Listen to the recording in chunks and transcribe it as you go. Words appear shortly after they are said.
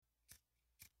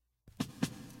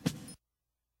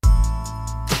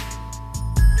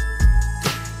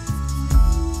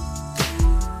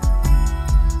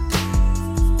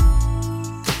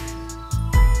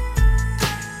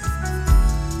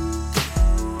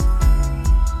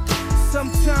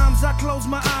Sometimes I close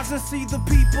my eyes and see the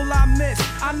people I miss.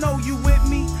 I know you with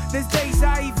me. There's days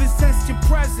I even sense your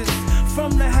presence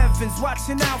from the heavens,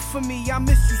 watching out for me. I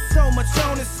miss you so much,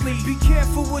 honestly. Be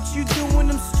careful what you do in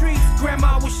them streets.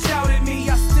 Grandma would shout at me.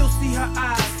 I still see her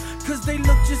eyes, cause they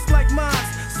look just like mine.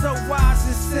 So wise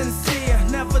and sincere,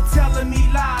 never telling me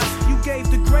lies. You gave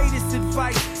the greatest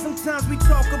advice. Sometimes we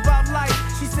talk about life.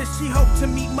 She said she hoped to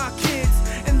meet my kids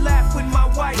and laugh with my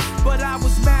wife, but I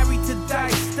was married to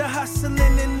dice. The hustling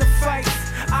and the fights,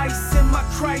 ice in my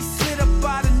Christ, lit up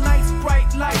by the night's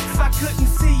bright lights. I couldn't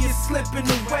see you slipping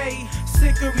away,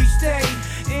 sicker each day,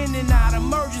 in and out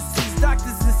emergencies,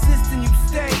 doctors insisting you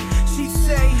stay. She'd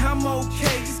say I'm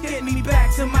okay, just get me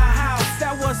back to my house.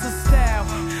 That was her style,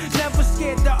 never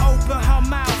scared to open her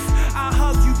mouth. I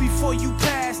hugged you before you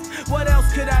passed. What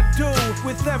else could I do?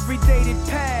 With every day that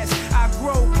passed, I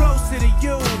grow closer to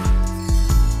you.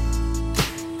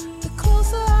 The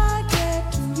closer I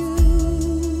get to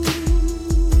you,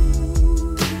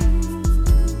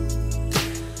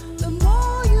 the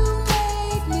more you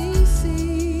make me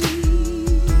see.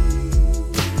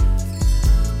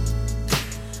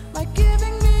 Like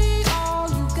giving me all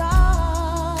you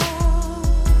got.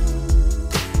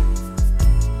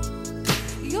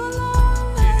 Your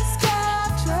love has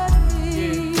captured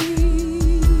me.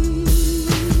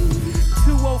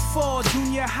 204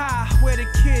 junior high, where the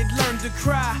kid learned to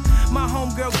cry. My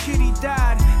homegirl Kitty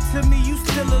died. To me, you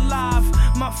still alive.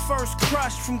 My first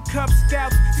crush, from Cub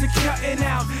Scouts to cutting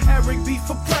out. Eric B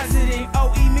for president.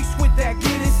 OE mixed with that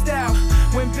getting style.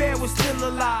 When Bear was still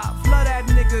alive, love that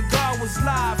nigga, God was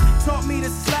live. Taught me to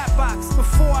slap box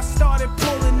before I started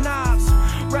pulling knives.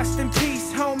 Rest in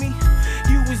peace, homie.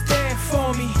 You was there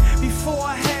for me before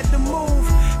I had to move.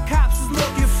 Cops was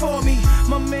looking for me.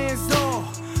 My man's all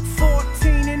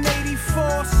 14 and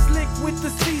 84, slick with the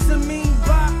seasoning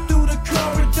bop through the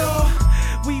corridor.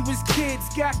 We was kids,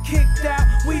 got kicked out,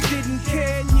 we didn't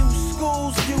care. New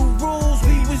schools, new rules,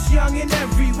 we was young and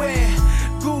everywhere.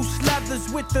 Goose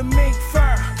leathers with the mink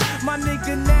fur. My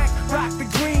nigga Knack rocked the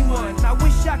green one. I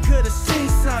wish I could've seen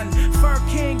son. Fur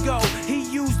can't go, he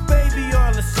used baby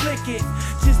oil to slick it.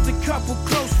 Just a couple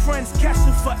close friends, Kess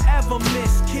will forever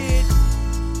miss, kid.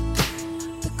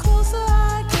 The closer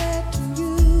I get to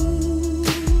you,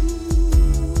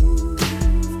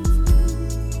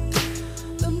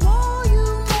 the more you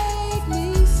make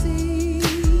me see.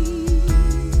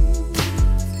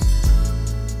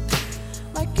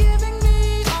 Like giving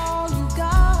me all you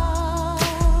got.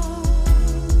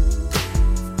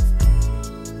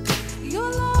 Your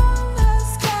love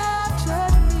has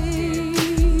captured me.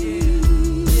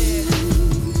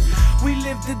 We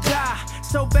live to die,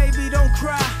 so baby don't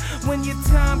cry. When your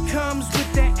time comes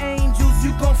with the angels,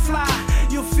 you gon' fly.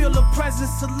 You'll feel the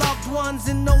presence of loved ones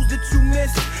and those that you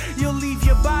miss. You'll leave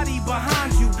your body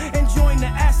behind you and join the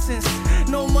essence.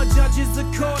 No more judges or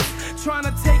courts trying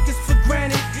to take us for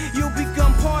granted. You'll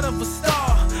become part of a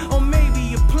star, or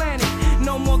maybe a planet.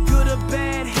 No more good or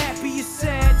bad, happy or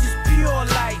sad, just pure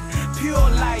light, pure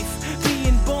life.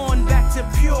 Being born back to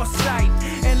pure sight.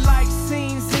 And like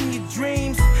scenes in your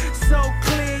dreams, so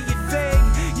clear you're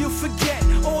vague. You'll forget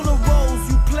all the roles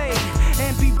you played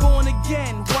and be born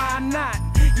again. Why not?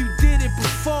 You did it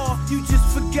before, you just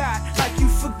forgot. Like you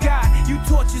forgot, you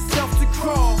taught yourself to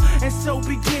crawl. And so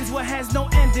begins what has no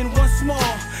ending once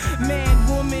more. Man,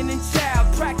 woman, and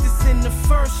child practicing the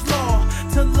first law.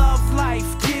 To love life,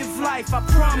 give life, I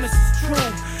promise it's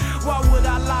true. Why would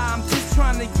I lie? I'm just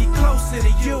trying to get closer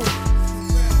to you.